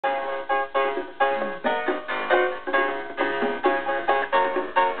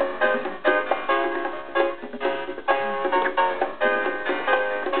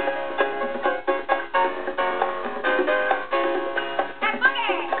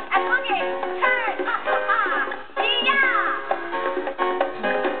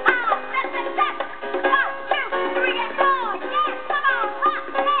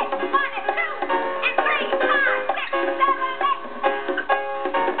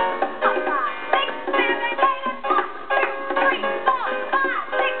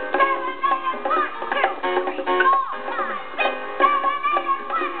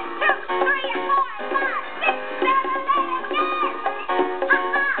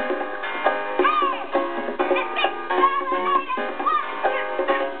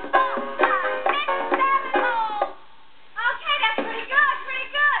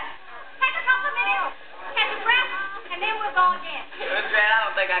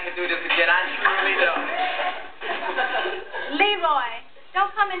Leroy,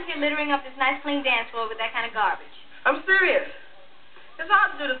 don't come in here littering up this nice clean dance floor with that kind of garbage. I'm serious. It's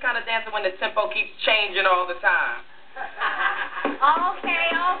hard to do this kind of dancing when the tempo keeps changing all the time.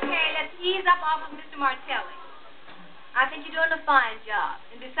 Okay, let's ease up off of Mr. Martelli. I think you're doing a fine job.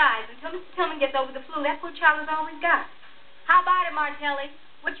 And besides, until Mr. Tillman gets over the flu, that poor child is all we've got. How about it, Martelli?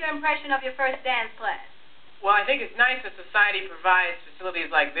 What's your impression of your first dance class? Well, I think it's nice that society provides facilities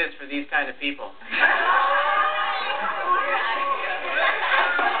like this for these kind of people.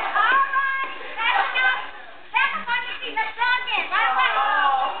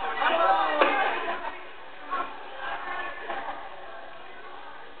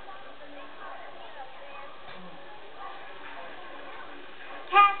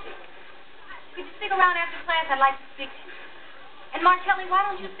 Could you stick around after class? I'd like to speak to you. And Martelli, why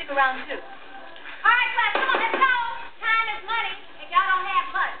don't you stick around too?